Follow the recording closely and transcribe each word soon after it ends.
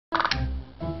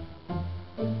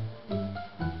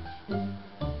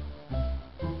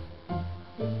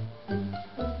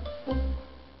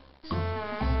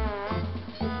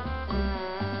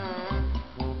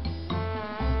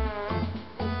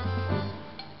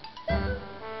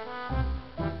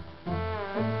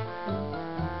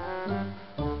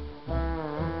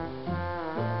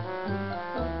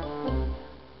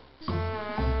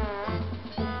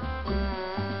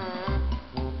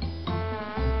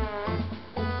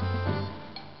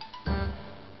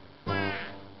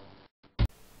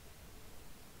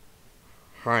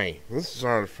Hi, this is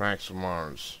Artifacts of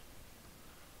Mars.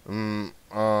 I'm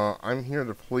here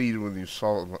to plead with you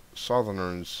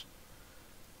Southerners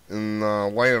in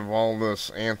light of all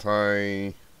this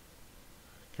anti-Confederate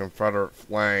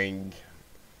flag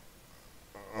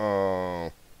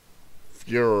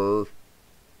furor.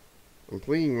 I'm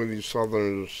pleading with you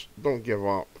Southerners, don't give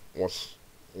up what's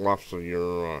left of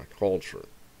your culture.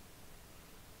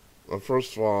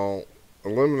 First of all,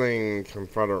 eliminating the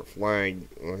Confederate flag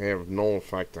will have no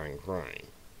effect on crime.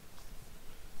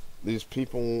 These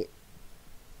people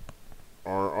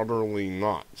are utterly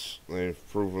nuts. They've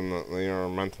proven that they are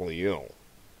mentally ill.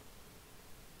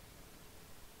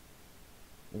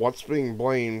 What's being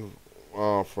blamed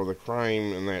for the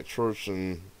crime in that church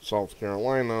in South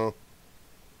Carolina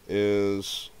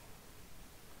is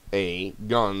A,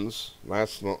 guns.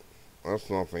 That's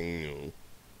nothing new.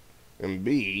 And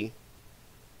B,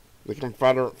 the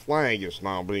Confederate flag is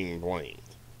now being blamed.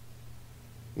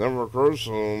 Never occurs to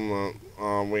them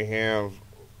that we have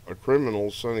a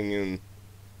criminal sitting in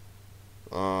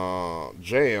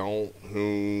jail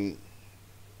who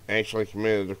actually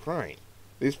committed a crime.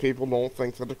 These people don't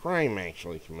think that the crime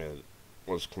actually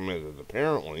was committed.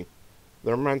 Apparently,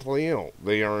 they're mentally ill.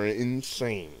 They are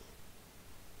insane.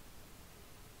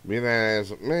 Be that as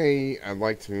it may, I'd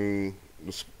like to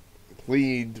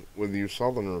plead with you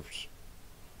Southerners,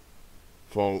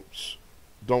 folks,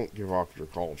 don't give up your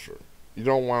culture. You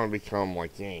don't want to become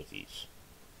like Yankees.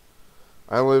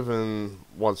 I live in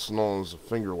what's known as the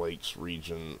Finger Lakes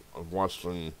region of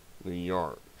western New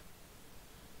York.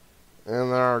 And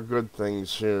there are good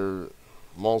things here,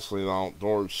 mostly the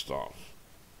outdoor stuff.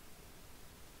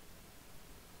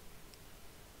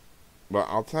 But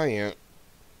I'll tell you,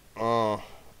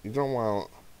 you don't want...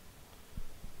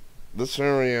 This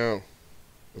area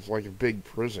is like a big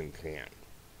prison camp.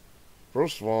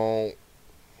 First of all,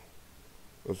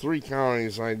 the three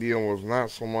counties I deal with, not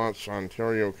so much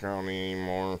Ontario County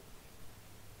anymore.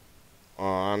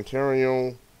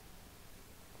 Ontario,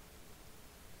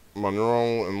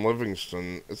 Monroe, and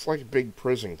Livingston, it's like a big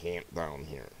prison camp down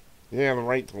here. You have the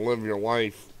right to live your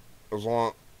life as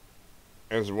long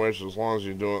as you wish, as long as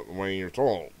you do it the way you're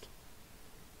told.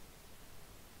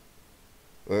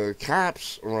 The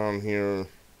cops around here,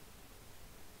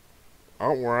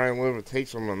 out where I live, it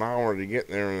takes them an hour to get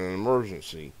there in an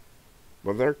emergency.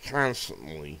 But they're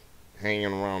constantly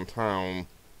hanging around town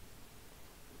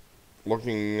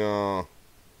looking to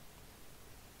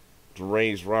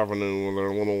raise revenue with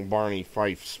their little Barney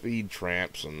Fife speed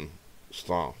traps and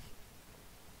stuff.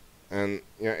 And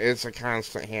it's a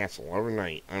constant hassle every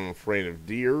night. I'm afraid of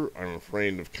deer, I'm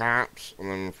afraid of cops,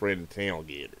 and I'm afraid of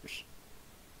tailgaters.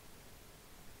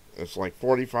 It's like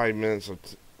 45 minutes of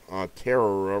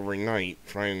terror every night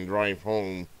trying to drive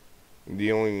home,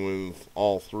 dealing with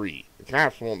all three. The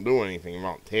cops won't do anything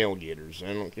about tailgaters.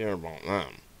 They don't care about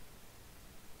them.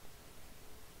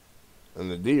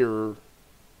 And the deer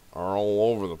are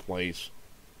all over the place,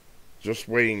 just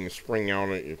waiting to spring out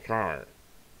at your car.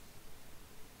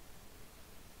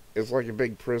 It's like a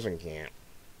big prison camp.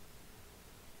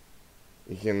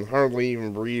 You can hardly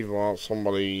even breathe without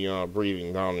somebody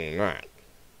breathing down your neck.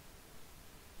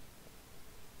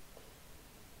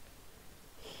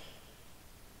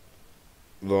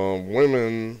 The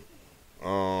women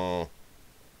are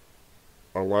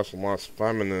less and less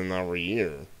feminine every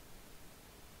year.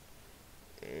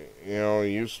 You know, it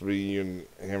used to be you'd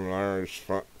have an Irish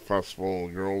festival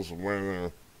of girls and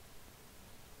women,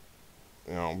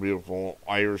 beautiful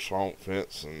Irish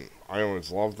outfits, and I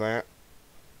always loved that.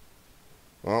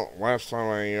 Well, last time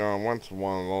I went to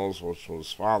one of those, which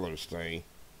was Father's Day,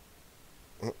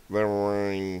 they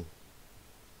were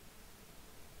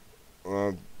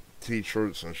wearing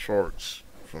t-shirts and shorts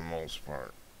for the most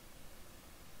part.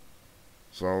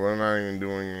 So they're not even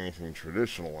doing anything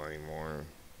traditional anymore.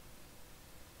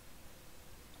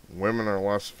 Women are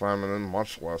less feminine,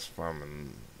 much less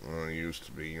feminine than they used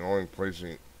to be. The only place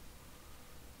you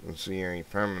can see any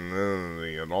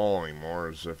femininity at all anymore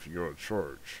is if you go to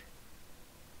church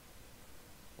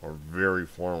or very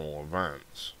formal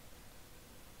events.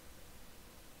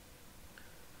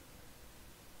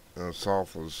 The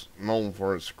South is known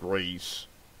for its grace.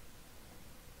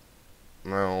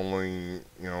 Not only,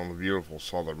 the beautiful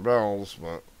Southern belles,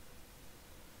 but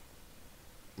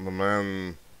the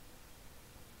men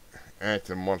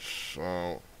acted much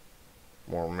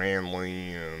more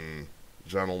manly and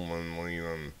gentlemanly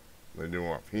than they do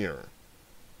up here.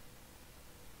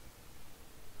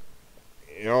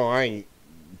 I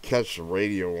catch the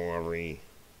radio every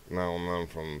now and then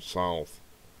from the South,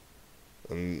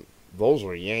 and those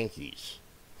are Yankees,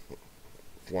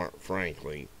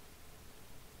 frankly.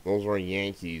 those are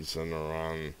Yankees that are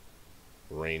on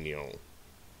the radio.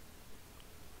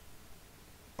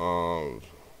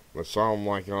 They sound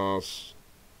like us.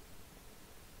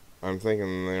 I'm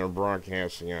thinking they're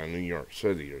broadcasting out of New York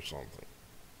City or something.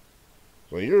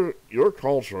 So your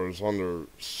culture is under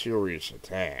serious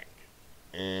attack,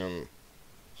 and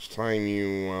it's time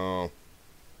you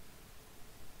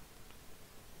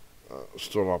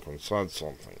stood up and said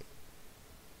something.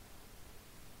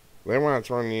 They want to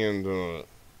turn you into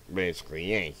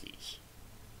basically Yankees.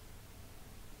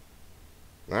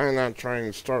 Now, I'm not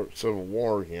trying to start civil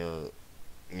war here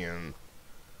again,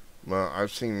 but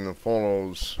I've seen the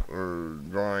photos or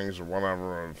drawings or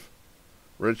whatever of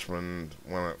Richmond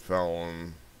when it fell,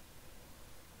 and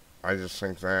I just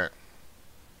think that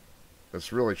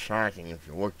it's really shocking if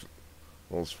you look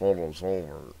those photos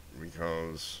over,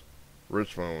 because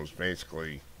Richmond was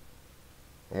basically,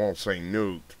 I won't say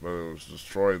nuked, but it was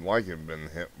destroyed like it had been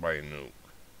hit by a nuke.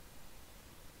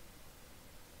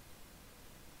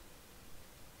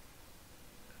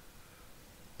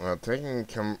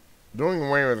 Doing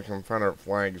away with the Confederate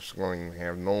flag is going to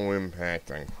have no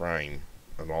impact on crime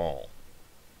at all.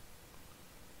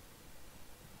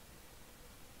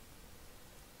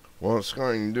 What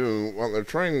they're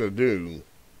trying to do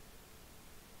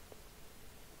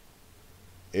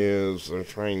is they're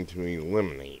trying to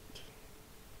eliminate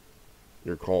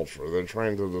your culture. They're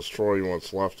trying to destroy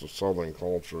what's left of Southern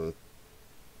culture.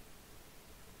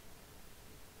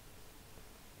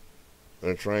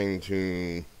 They're trying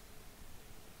to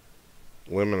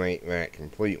eliminate that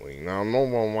completely. Now, no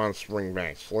one wants to bring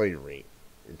back slavery.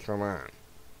 Come on.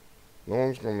 No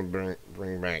one's going to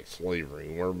bring back slavery.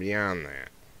 We're beyond that.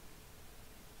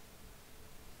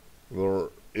 There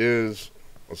is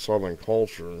a Southern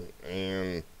culture,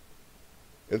 and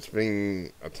it's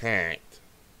being attacked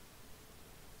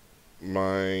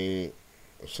by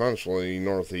essentially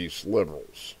Northeast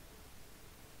liberals.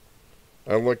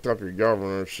 I looked up your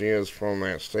governor. She is from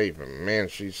that state, but man,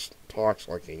 she talks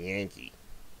like a Yankee.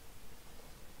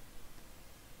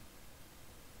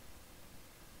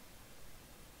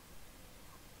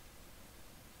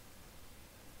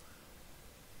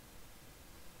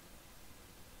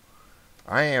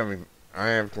 I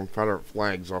have Confederate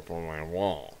flags up on my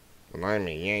wall, and I'm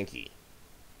a Yankee.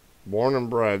 Born and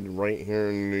bred right here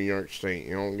in New York State.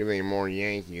 You don't get any more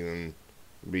Yankee than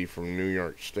to be from New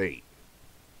York State.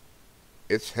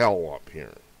 It's hell up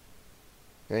here.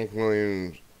 Hank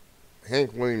Williams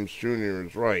Jr.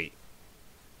 is right.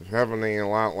 If heaven ain't a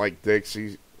lot like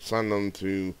Dixie, send them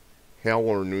to hell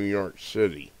or New York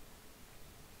City.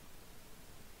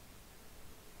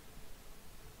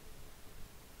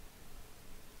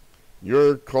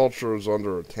 Your culture is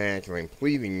under attack, and I'm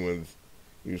pleading with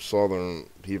you Southern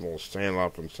people to stand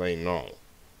up and say no.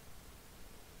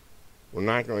 We're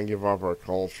not going to give up our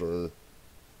culture.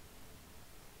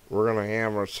 We're going to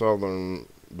have our Southern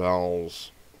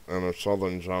belles and our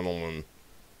Southern gentlemen.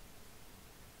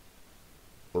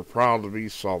 We're proud to be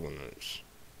Southerners.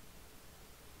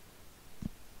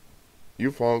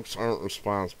 You folks aren't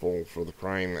responsible for the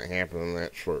crime that happened in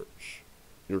that church.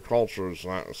 Your culture is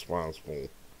not responsible.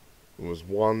 It was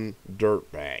one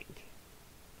dirtbag.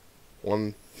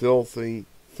 One filthy,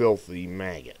 filthy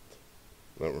maggot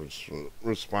that was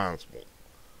responsible.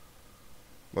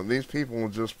 But these people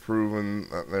have just proven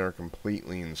that they're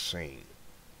completely insane,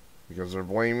 because they're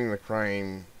blaming the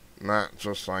crime not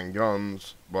just on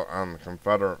guns, but on the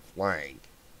Confederate flag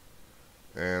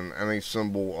and any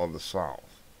symbol of the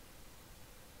South.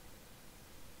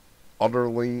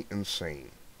 Utterly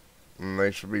insane. And they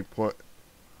should be put...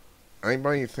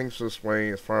 Anybody who thinks this way,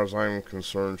 as far as I'm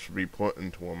concerned, should be put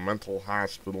into a mental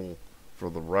hospital for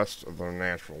the rest of their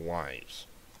natural lives.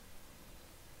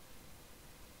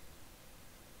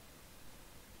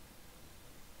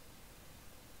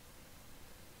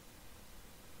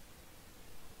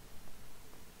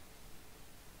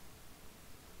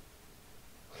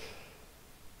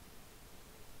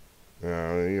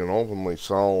 You can openly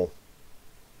sell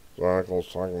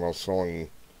articles talking about selling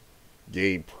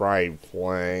gay pride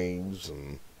flags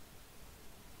and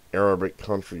Arabic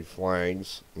country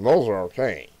flags. And those are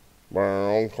okay. But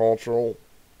our own cultural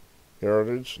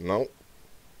heritage, nope.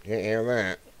 Can't have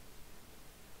that.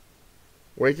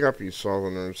 Wake up, you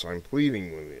Southerners. I'm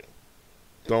pleading with you.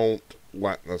 Don't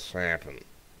let this happen.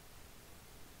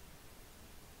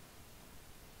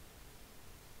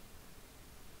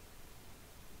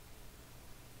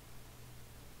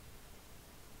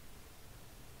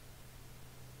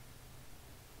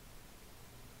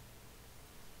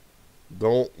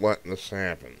 Don't let this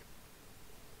happen.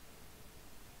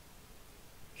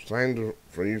 It's time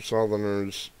for you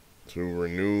Southerners to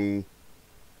renew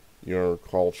your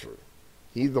culture.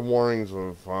 Heed the warnings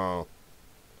of a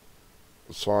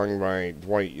song by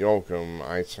Dwight Yoakam,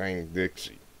 I Sang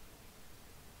Dixie.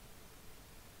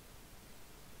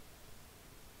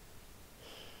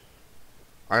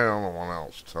 I don't know what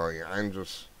else to tell you. I'm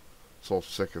just so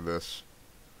sick of this.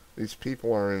 These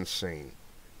people are insane.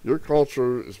 Your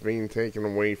culture is being taken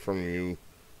away from you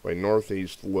by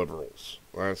Northeast liberals.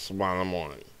 That's the bottom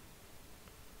line.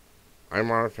 I'm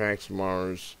Artifacts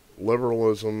Mars.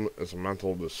 Liberalism is a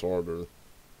mental disorder.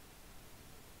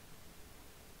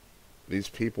 These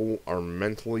people are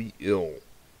mentally ill.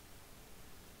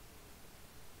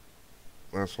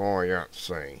 That's all I got to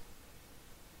say.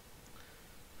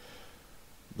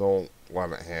 Don't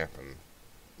let it happen,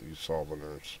 you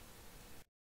Southerners.